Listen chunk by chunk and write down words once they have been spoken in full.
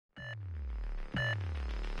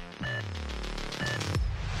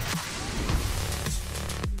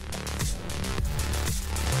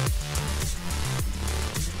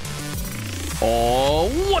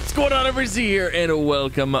What's going on, everybody? Here, and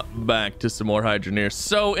welcome back to some more Hydroneer.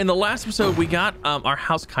 So in the last episode, we got our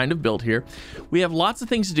house kind of built here. We have lots of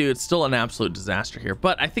things to do. It's still an absolute disaster here,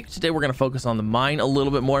 but I think today we're going to focus on the mine a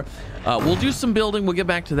little bit more. We'll do some building, we'll get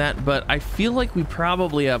back to that, but I feel like we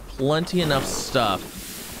probably have plenty enough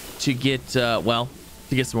stuff to get well,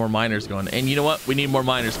 to get some more miners going. And you know what, we need more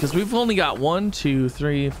miners because we've only got 1 2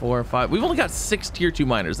 3 4 5, we've only got 6 tier 2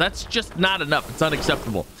 miners. That's just not enough. It's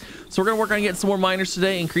unacceptable. So we're gonna work on getting some more miners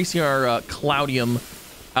today, increasing our Cloudium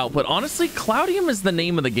output. Honestly, Cloudium is the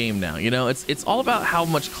name of the game now. You know, it's all about how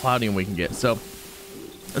much Cloudium we can get. So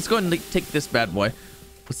let's go ahead and take this bad boy.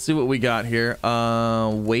 Let's see what we got here.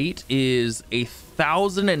 Weight is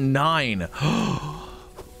 1,009.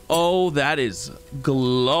 Oh, that is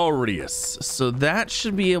glorious. So that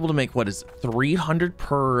should be able to make, what is it, 300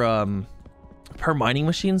 per mining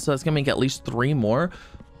machine. So that's gonna make at least 3 more.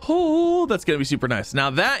 Oh, that's gonna be super nice. Now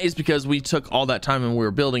that is because we took all that time and we were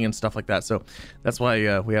building and stuff like that, so that's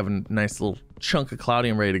why we have a nice little chunk of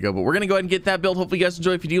Cloudium ready to go. But we're gonna go ahead and get that built. Hopefully you guys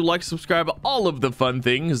enjoy. If you do, like, subscribe, all of the fun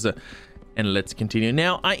things, and let's continue.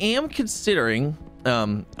 Now I am considering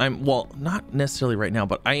well, not necessarily right now,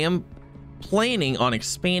 but I am planning on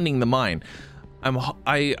expanding the mine.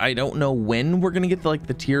 I don't know when we're gonna get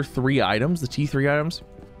the tier 3 items, the T3 items.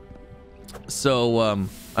 So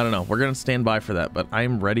I don't know, we're gonna stand by for that, but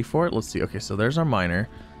I'm ready for it. Let's see. Okay, so there's our miner.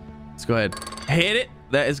 Let's go ahead, hit it.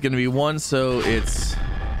 That is gonna be 1, so it's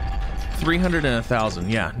 300 and 1,000.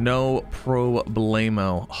 Yeah, no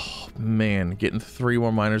problemo. Oh man, getting 3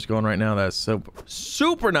 more miners going right now. That's so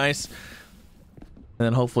super nice. And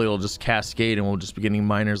then hopefully it'll just cascade and we'll just be getting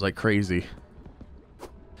miners like crazy.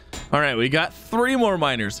 All right, we got 3 more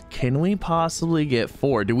miners. Can we possibly get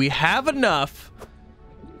 4? Do we have enough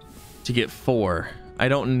to get 4? I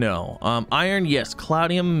don't know. Iron, yes.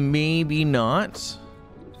 Cloudium, maybe not.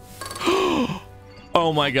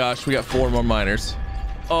 Oh my gosh, we got 4 more miners.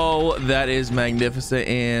 Oh, that is magnificent.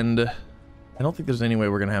 And I don't think there's any way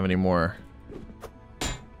we're gonna have any more.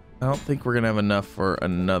 I don't think we're gonna have enough for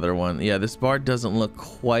another one. Yeah, this bar doesn't look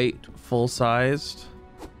quite full-sized.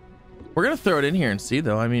 We're gonna throw it in here and see,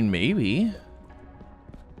 though. I mean, maybe.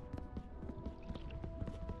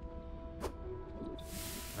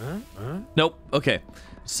 Nope. Okay,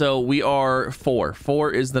 so we are 4.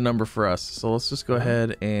 4 is the number for us. So let's just go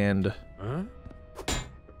ahead and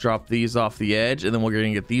drop these off the edge, and then we're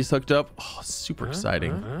gonna get these hooked up. Oh, super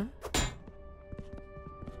exciting.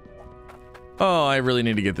 Oh, I really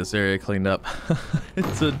need to get this area cleaned up.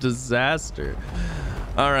 It's a disaster.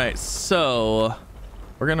 All right, so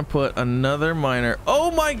we're gonna put another miner.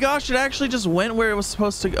 Oh my gosh, it actually just went where it was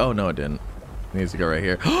supposed to go. Oh no, it didn't. It needs to go right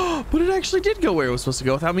here. But it actually did go where it was supposed to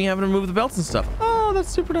go without me having to move the belts and stuff. Oh, that's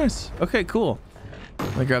super nice. Okay, cool.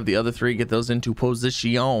 Let me grab the other 3, get those into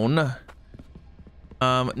position. Now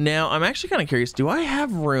I'm actually kind of curious, do I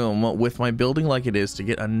have room with my building like it is to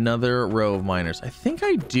get another row of miners? I think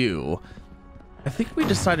I do. I think we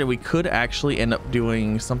decided we could actually end up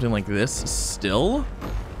doing something like this still.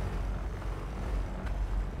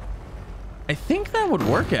 I think that would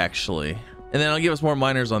work actually. And then I'll give us more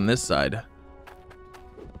miners on this side.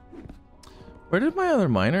 Where did my other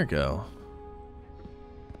miner go?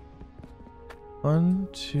 1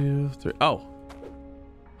 2 3. Oh,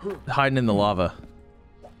 hiding in the lava.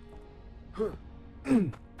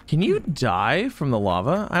 Can you die from the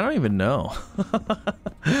lava? I don't even know.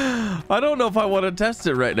 I don't know if I want to test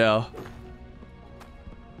it right now.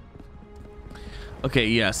 Okay,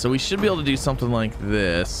 yeah, so we should be able to do something like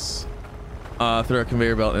this. Throw a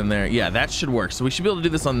conveyor belt in there. Yeah, that should work. So we should be able to do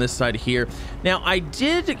this on this side here. Now, I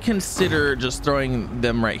did consider just throwing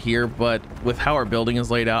them right here, but with how our building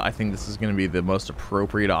is laid out, I think this is going to be the most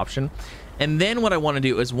appropriate option. And then what I want to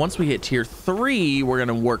do is once we hit tier 3, we're going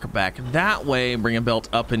to work back that way and bring a belt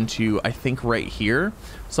up into, I think, right here.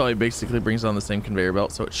 So it basically brings on the same conveyor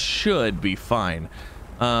belt, so it should be fine.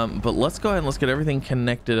 But let's go ahead and let's get everything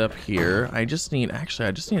connected up here. I just need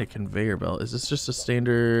a conveyor belt. Is this just a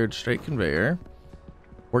standard straight conveyor?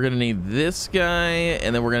 We're gonna need this guy,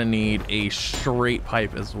 and then we're gonna need a straight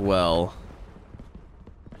pipe as well.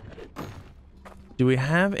 Do we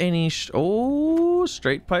have any? Oh,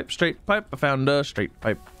 straight pipe. I found a straight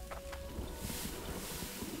pipe.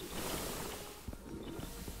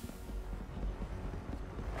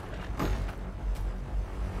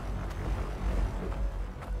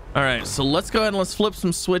 All right, so let's go ahead and let's flip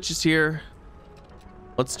some switches here.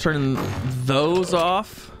 Let's turn those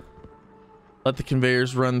off. Let the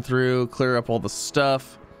conveyors run through, clear up all the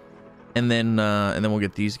stuff, and then we'll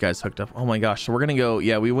get these guys hooked up. Oh my gosh, so we're gonna go.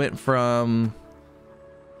 Yeah, we went from,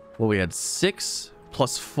 well, we had 6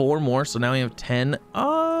 plus 4 more, so now we have 10.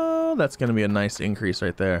 Oh, that's going to be a nice increase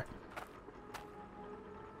right there.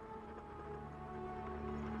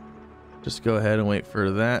 Just go ahead and wait for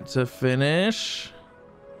that to finish.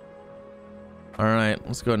 All right,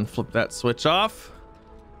 let's go ahead and flip that switch off.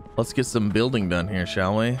 Let's get some building done here,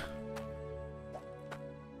 shall we?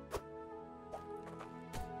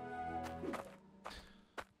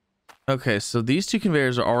 Okay, so these two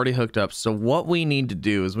conveyors are already hooked up. So what we need to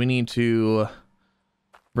do is we need to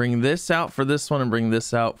bring this out for this one and bring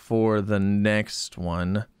this out for the next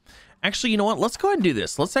one. Actually, you know what? Let's go ahead and do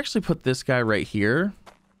this. Let's actually put this guy right here.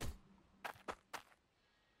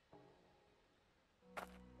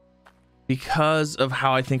 Because of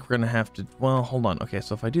how I think we're going to have to... Well, hold on. Okay,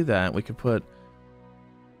 so if I do that, we could put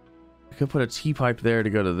a T-pipe there to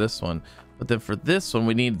go to this one. But then for this one,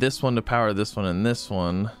 we need this one to power this one and this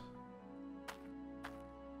one.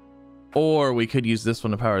 Or we could use this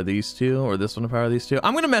one to power these two, or this one to power these two.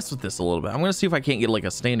 I'm going to mess with this a little bit. I'm going to see if I can't get like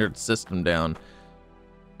a standard system down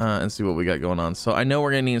and see what we got going on. So I know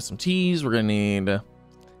we're going to need some T's. We're going to need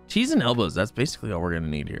T's and elbows. That's basically all we're going to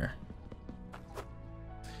need here.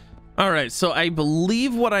 All right, so I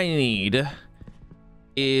believe what I need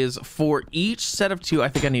is for each set of two, I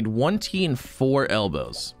think I need 1 T and 4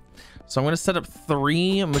 elbows. So I'm going to set up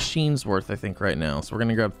 3 machines worth, I think, right now. So we're going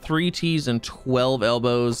to grab 3 T's and 12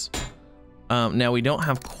 elbows. Now, we don't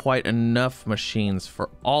have quite enough machines for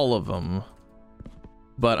all of them,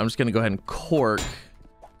 but I'm just going to go ahead and cork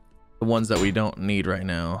the ones that we don't need right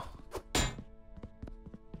now.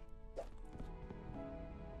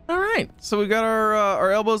 All right, so we got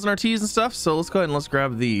our elbows and our T's and stuff. So let's go ahead and let's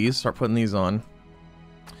grab these, start putting these on.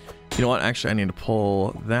 You know what? Actually, I need to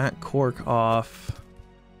pull that cork off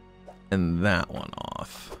and that one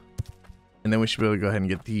off. And then we should be able to go ahead and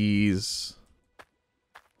get these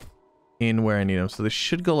in where I need them. So they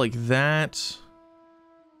should go like that.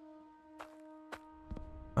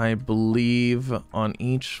 I believe on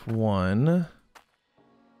each one.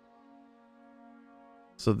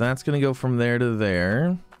 So that's going to go from there to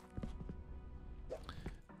there.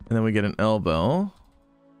 And then we get an elbow.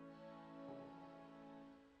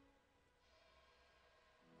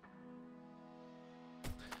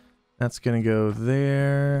 That's going to go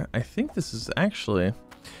there. I think this is actually,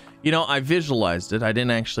 you know, I visualized it. I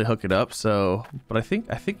didn't actually hook it up. So, but I think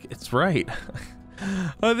it's right.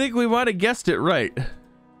 I think we might have guessed it right.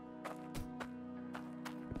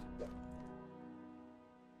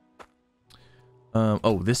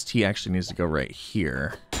 Oh, this T actually needs to go right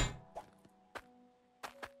here.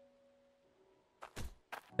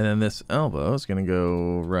 And then this elbow is going to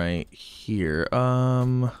go right here.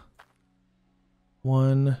 1,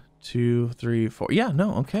 2, 3, 4. Yeah,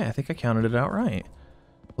 no, okay. I think I counted it out right.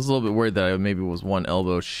 I was a little bit worried that I maybe was 1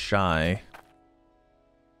 elbow shy.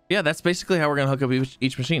 Yeah, that's basically how we're going to hook up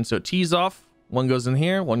each machine. So it tees off. 1 goes in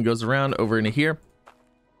here. 1 goes around over into here.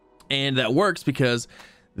 And that works because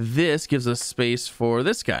this gives us space for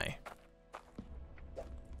this guy.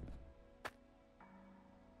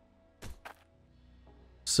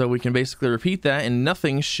 So we can basically repeat that and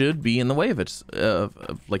nothing should be in the way of it,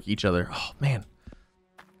 of like each other. Oh man.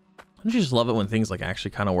 Don't you just love it when things like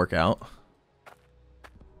actually kind of work out?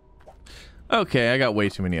 Okay, I got way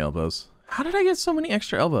too many elbows. How did I get so many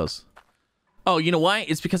extra elbows? Oh, you know why?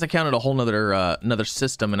 It's because I counted a whole nother another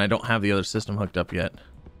system and I don't have the other system hooked up yet.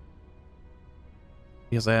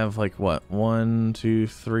 Because I have like what, 1, 2,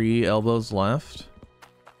 3 elbows left.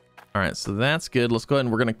 All right, so that's good. Let's go ahead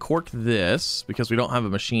and we're gonna cork this because we don't have a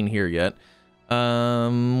machine here yet.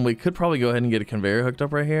 We could probably go ahead and get a conveyor hooked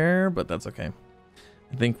up right here, but that's okay.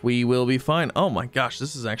 I think we will be fine. Oh my gosh,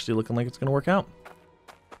 this is actually looking like it's gonna work out.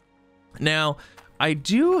 Now, I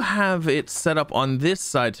do have it set up on this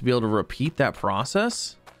side to be able to repeat that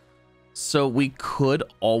process. So we could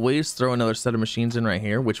always throw another set of machines in right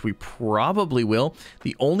here, which we probably will.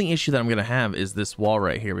 The only issue that I'm gonna have is this wall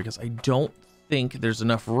right here because I don't think there's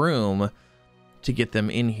enough room to get them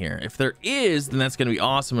in here. If there is, then that's going to be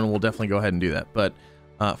awesome and we'll definitely go ahead and do that. But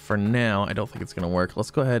for now, I don't think it's going to work.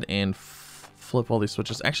 Let's go ahead and flip all these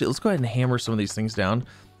switches. Actually, let's go ahead and hammer some of these things down.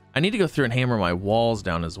 I need to go through and hammer my walls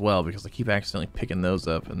down as well because I keep accidentally picking those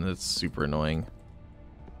up and it's super annoying.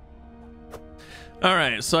 All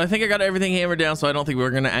right, so I think I got everything hammered down, so I don't think we're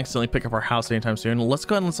going to accidentally pick up our house anytime soon. Let's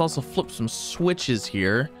go ahead and let's also flip some switches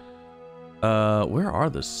here. Where are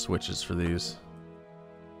the switches for these?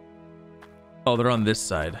 Oh, they're on this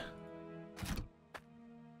side.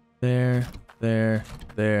 There, there,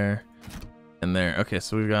 there, and there. Okay,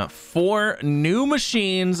 so we've got 4 new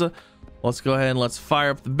machines. Let's go ahead and let's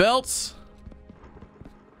fire up the belts.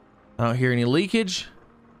 I don't hear any leakage.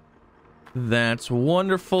 That's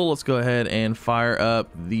wonderful. Let's go ahead and fire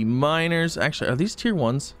up the miners. Actually, are these tier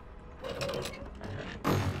 1s?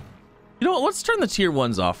 You know what? Let's turn the tier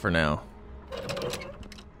 1s off for now.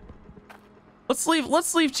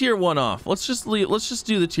 Let's leave tier 1 off. Let's just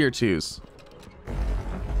do the tier 2s.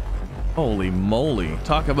 Holy moly.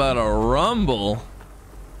 Talk about a rumble.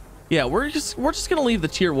 Yeah, we're just gonna leave the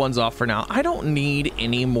tier 1s off for now. I don't need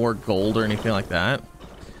any more gold or anything like that.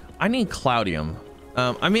 I need Cloudium.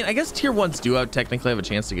 I mean, I guess tier 1s do technically have a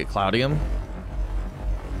chance to get Cloudium.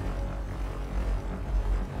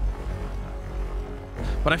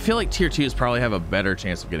 But I feel like tier 2s probably have a better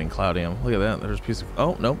chance of getting Cloudium. Look at that. There's a piece of...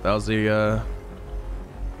 Oh, nope. That was the...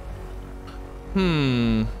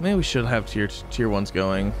 Maybe we should have tier 1s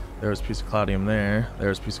going. There's a piece of Cloudium there.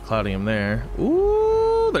 There's a piece of Cloudium there.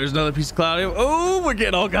 Ooh, there's another piece of Cloudium. Oh, we're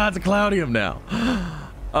getting all kinds of Cloudium now.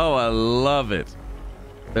 Oh, I love it.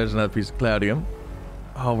 There's another piece of Cloudium.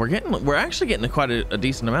 Oh, we're actually getting quite a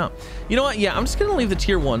decent amount. You know what? Yeah, I'm just gonna leave the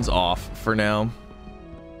tier 1s off for now.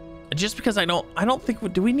 Just because I don't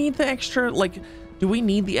think, do we need the extra, like, do we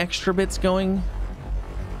need the extra bits going?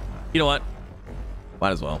 You know what?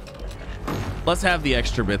 Might as well. Let's have the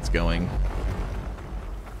extra bits going.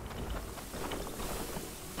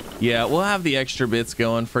 Yeah, we'll have the extra bits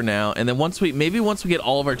going for now. And then once we get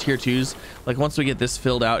all of our tier 2s, like once we get this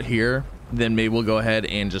filled out here, then maybe we'll go ahead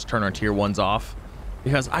and just turn our tier 1s off.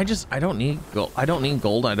 Because I don't need gold. I don't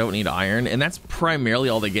need iron, and that's primarily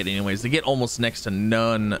all they get anyways. They get almost next to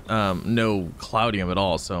none, no Cloudium at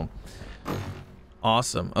all. So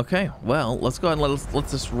awesome. Okay, well, let's go ahead and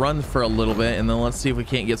let's just run for a little bit, and then let's see if we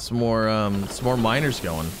can't get some more miners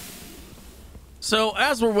going. So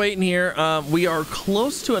as we're waiting here, we are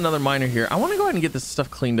close to another miner here. I want to go ahead and get this stuff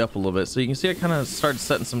cleaned up a little bit. So you can see I kind of started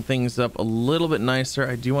setting some things up a little bit nicer.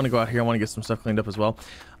 I do want to go out here. I want to get some stuff cleaned up as well.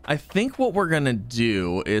 I think what we're gonna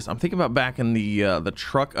do is I'm thinking about backing the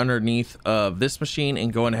truck underneath of this machine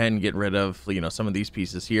and going ahead and get rid of, you know, some of these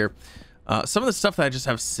pieces here. Some of the stuff that I just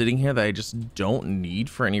have sitting here that I just don't need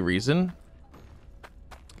for any reason.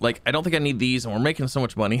 Like, I don't think I need these, and we're making so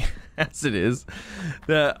much money as it is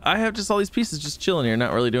that I have just all these pieces just chilling here,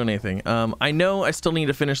 not really doing anything. I know I still need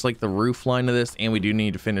to finish like the roof line of this, and we do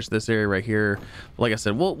need to finish this area right here. Like I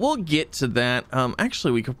said, we'll get to that.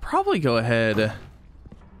 Actually, we could probably go ahead.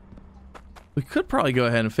 We could probably go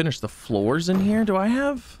ahead and finish the floors in here.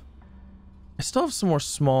 I still have some more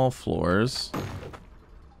small floors.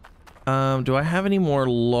 Do I have any more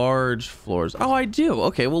large floors? Oh, I do.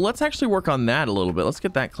 Okay, well, let's actually work on that a little bit. Let's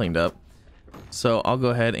get that cleaned up. So I'll go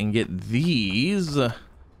ahead and get these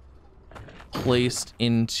placed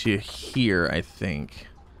into here, I think.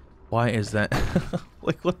 Why is that?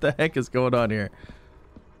 Like, what the heck is going on here?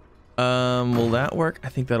 Will that work? I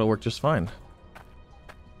think that'll work just fine.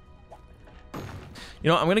 You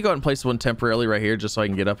know, I'm going to go ahead and place one temporarily right here just so I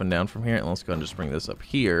can get up and down from here. And let's go ahead and just bring this up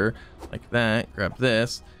here like that. Grab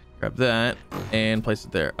this, grab that, and place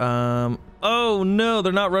it there. Oh, no,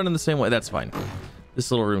 they're not running the same way. That's fine. This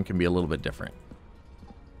little room can be a little bit different.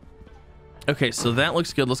 Okay, so that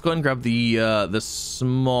looks good. Let's go ahead and grab the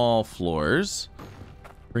small floors.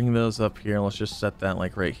 Bring those up here. Let's just set that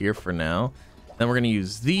like right here for now. Then we're going to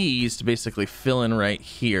use these to basically fill in right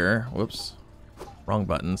here. Whoops, wrong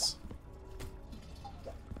buttons.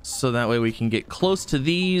 So that way we can get close to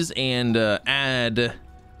these and add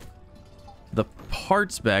the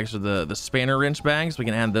parts bags, or the spanner wrench bags. We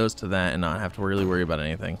can add those to that and not have to really worry about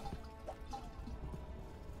anything.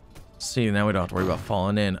 See, now we don't have to worry about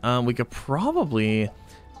falling in. We could probably, I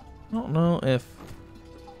don't know if,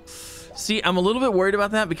 see, I'm a little bit worried about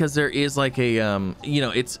that because there is like a, you know,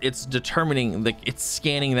 it's determining, like it's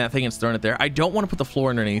scanning that thing and throwing it there. I don't want to put the floor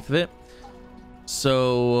underneath of it.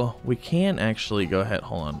 So we can actually go ahead.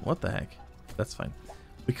 Hold on. What the heck? That's fine.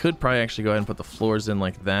 We could probably actually go ahead and put the floors in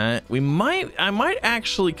like that. I might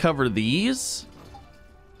actually cover these.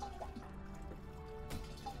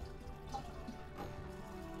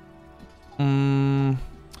 No,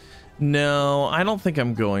 I don't think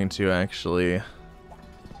I'm going to actually.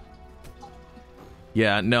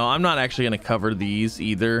 Yeah, no, I'm not actually going to cover these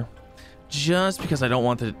either. Just because I don't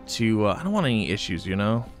want it to, I don't want any issues, you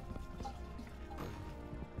know?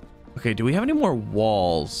 Okay, do we have any more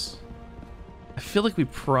walls? I feel like we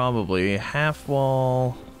probably half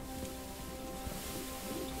wall,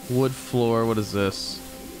 wood floor. What is this?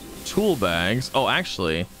 Tool bags. Oh,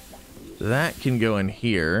 actually, that can go in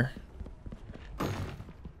here.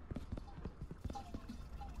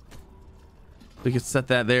 We could set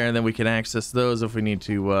that there, and then we can access those if we need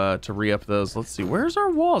to re-up those. Let's see. Where's our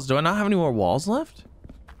walls? Do I not have any more walls left?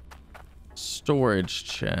 Storage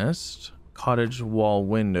chest. Cottage wall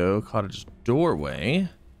window, cottage doorway.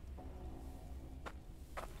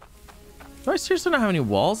 Do I seriously not have any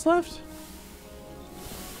walls left?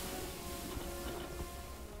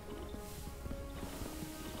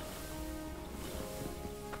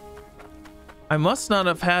 I must not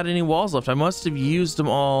have had any walls left. I must have used them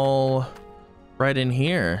all right in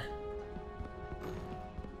here.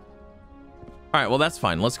 All right, well, that's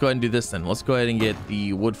fine. Let's go ahead and do this then. Let's go ahead and get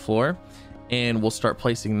the wood floor, and we'll start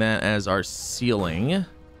placing that as our ceiling.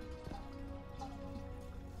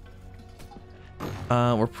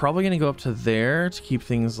 We're probably going to go up to there to keep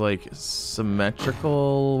things like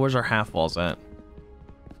symmetrical. Where's our half walls at?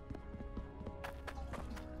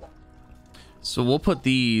 So we'll put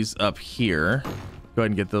these up here. Go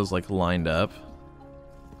ahead and get those like lined up.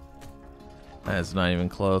 That's not even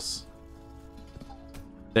close.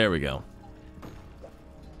 There we go.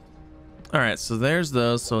 All right, so there's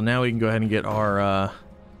those. So now we can go ahead and get our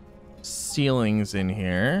ceilings in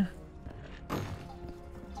here.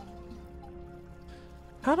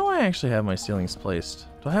 How do I actually have my ceilings placed?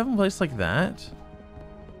 Do I have them placed like that?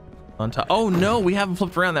 On top? Oh no, we have them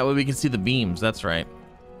flipped around. That way we can see the beams. That's right.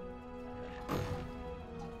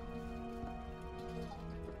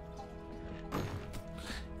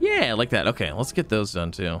 Yeah, like that. Okay, let's get those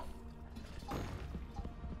done too.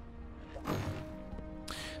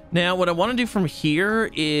 Now, what I want to do from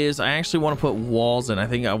here is I actually want to put walls in. I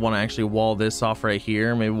think I want to actually wall this off right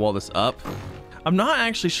here. Maybe wall this up. I'm not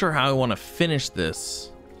actually sure how I want to finish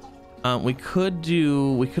this. We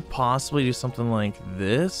could possibly do something like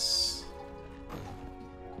this.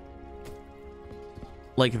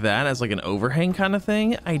 Like that as like an overhang kind of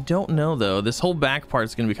thing. I don't know though. This whole back part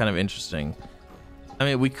is going to be kind of interesting. I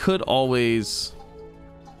mean, we could always...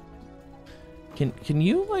 Can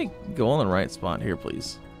you like go on the right spot here,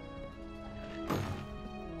 please?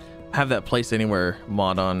 Have that place anywhere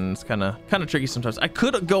mod on. It's kind of tricky sometimes. I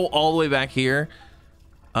could go all the way back here,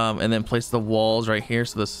 and then place the walls right here,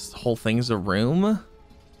 so this whole thing's a room.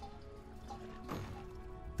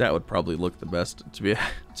 That would probably look the best, to be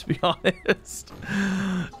honest.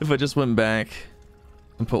 If I just went back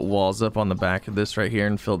and put walls up on the back of this right here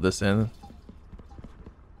and filled this in.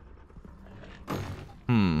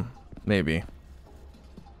 Maybe.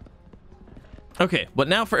 Okay, but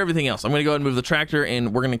now for everything else, I'm gonna go ahead and move the tractor,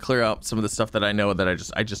 and we're gonna clear out some of the stuff that I know that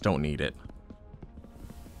I just don't need it.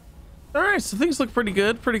 All right, so things look pretty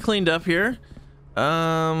good, pretty cleaned up here.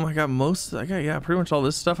 I got yeah, pretty much all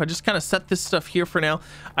this stuff. I just kind of set this stuff here for now.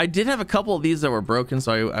 I did have a couple of these that were broken,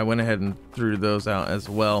 so I went ahead and threw those out as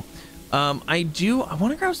well. I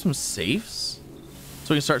want to grab some safes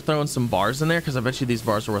so we can start throwing some bars in there, because I bet you these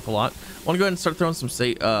bars are worth a lot. I want to go ahead and start throwing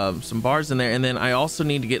some bars in there, and then I also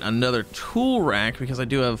need to get another tool rack, because I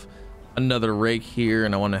do have another rake here,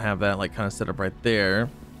 and I want to have that like kind of set up right there.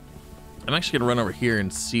 I'm actually gonna run over here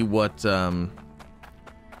and see what the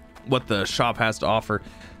shop has to offer.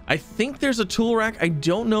 I think there's a tool rack. I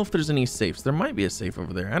don't know if there's any safes. There might be a safe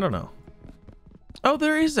over there. I don't know. Oh,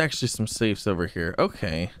 there is actually some safes over here.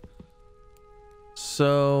 Okay.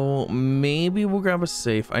 So maybe we'll grab a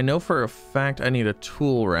safe. I know for a fact I need a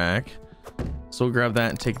tool rack. So we'll grab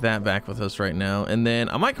that and take that back with us right now. And then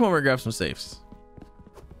I might come over and grab some safes.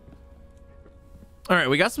 All right,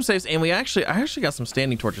 we got some safes, and I actually got some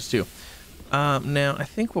standing torches too. Now I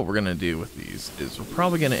think what we're gonna do with these is we're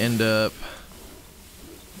probably gonna end up...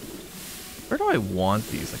 Where do I want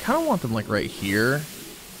these? I kind of want them like right here.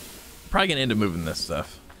 Probably gonna end up moving this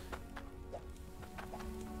stuff.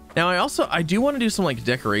 Now I do want to do some like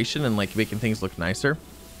decoration and like making things look nicer.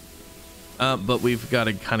 But we've got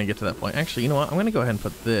to kind of get to that point. Actually, you know what? I'm gonna go ahead and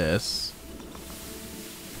put this.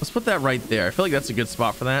 Let's put that right there. I feel like that's a good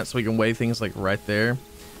spot for that, so we can weigh things like right there.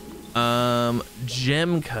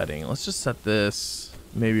 Gem cutting. Let's just set this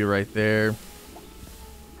maybe right there.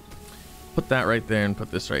 Put that right there and put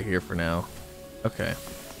this right here for now. Okay,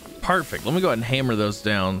 perfect. Let me go ahead and hammer those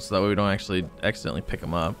down so that way we don't actually accidentally pick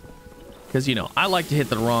them up. Because, you know, I like to hit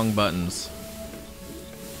the wrong buttons.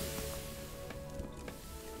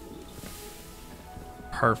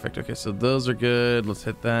 Perfect. Okay, so those are good. Let's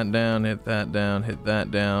hit that down, hit that down, hit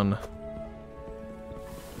that down.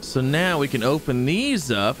 So now we can open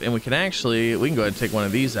these up, and we can go ahead and take one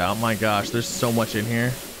of these out. My gosh, there's so much in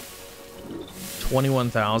here.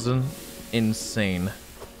 21,000. Insane.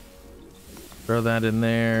 Throw that in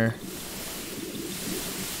there.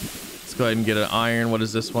 Let's go ahead and get an iron. What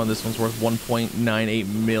is this one? This one's worth 1.98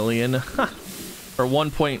 million. Or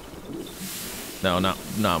 1. No, not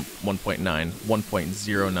 1.9.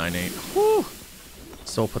 1.098. Whew.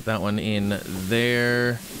 So we'll put that one in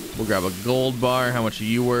there. We'll grab a gold bar. How much are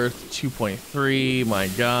you worth? 2.3. My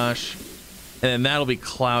gosh. And then that'll be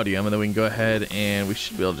cloudium, and then we can go ahead and we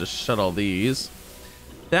should be able to just shut all these.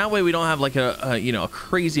 That way we don't have like a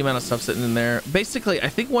crazy amount of stuff sitting in there. Basically, I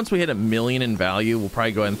think once we hit 1 million in value, we'll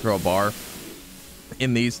probably go ahead and throw a bar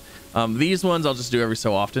in these. These ones I'll just do every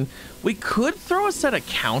so often. We could throw a set of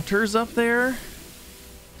counters up there.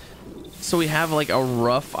 so we have like a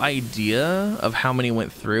rough idea of how many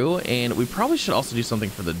went through, and we probably should also do something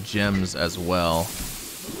for the gems as well.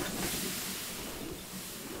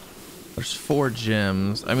 There's 4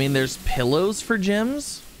 gems. I mean, there's pillows for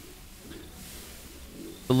gems.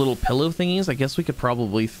 The little pillow thingies. I guess we could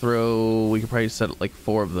probably set like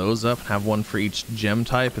 4 of those up, have one for each gem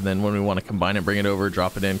type, and then when we want to combine it, bring it over,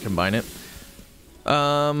 drop it in, combine it.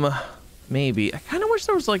 Maybe. I kind of wish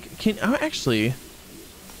there was like, can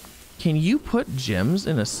you put gems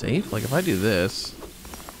in a safe? Like if I do this.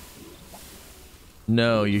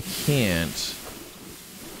 No, you can't.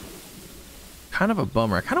 Kind of a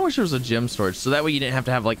bummer. I kind of wish there was a gem storage, so that way you didn't have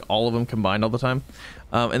to have like all of them combined all the time.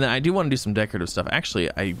 And then I do want to do some decorative stuff. Actually,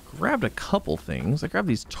 I grabbed a couple things. I grabbed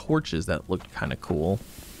these torches that looked kind of cool.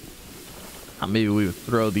 Maybe we would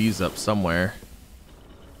throw these up somewhere.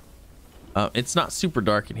 It's not super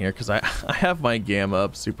dark in here because I have my gamma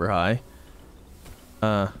up super high.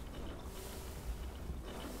 There.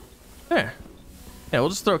 Yeah, we'll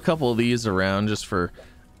just throw a couple of these around just for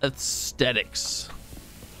aesthetics.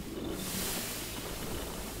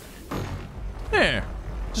 There.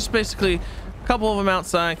 Just basically a couple of them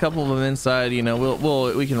outside, a couple of them inside. You know,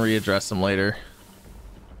 we can readdress them later.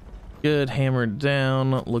 Good, hammered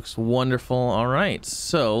down. Looks wonderful. All right,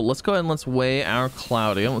 so let's go ahead and let's weigh our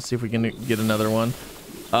cloudium. Let's see if we can get another one.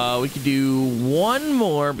 We could do one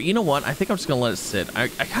more, but you know what? I think I'm just gonna let it sit. I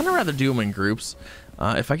kind of rather do them in groups.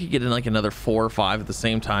 If I could get in like another 4 or 5 at the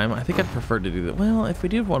same time, I think I'd prefer to do that. Well, if we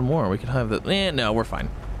did one more, we could have that. No, we're fine.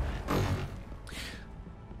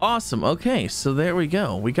 Awesome. Okay, so there we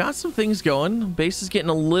go. We got some things going. Base is getting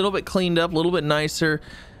a little bit cleaned up, a little bit nicer.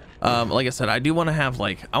 Like I said, I do want to have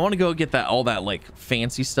like, I want to go get all that like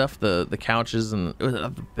fancy stuff, the couches and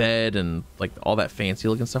the bed and like all that fancy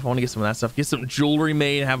looking stuff. I want to get some of that stuff, get some jewelry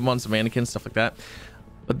made, have them on some mannequins, stuff like that.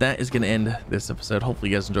 But that is going to end this episode.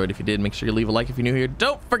 Hopefully you guys enjoyed. If you did, make sure you leave a like if you're new here.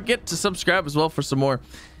 Don't forget to subscribe as well for some more.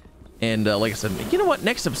 And like I said, you know what?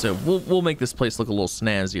 Next episode, we'll make this place look a little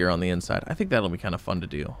snazzier on the inside. I think that'll be kind of fun to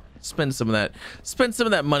do. Spend some of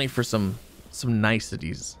that money for some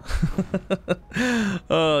niceties.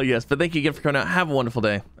 Oh yes, but thank you again for coming out. Have a wonderful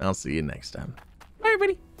day. I'll see you next time. Bye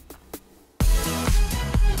everybody.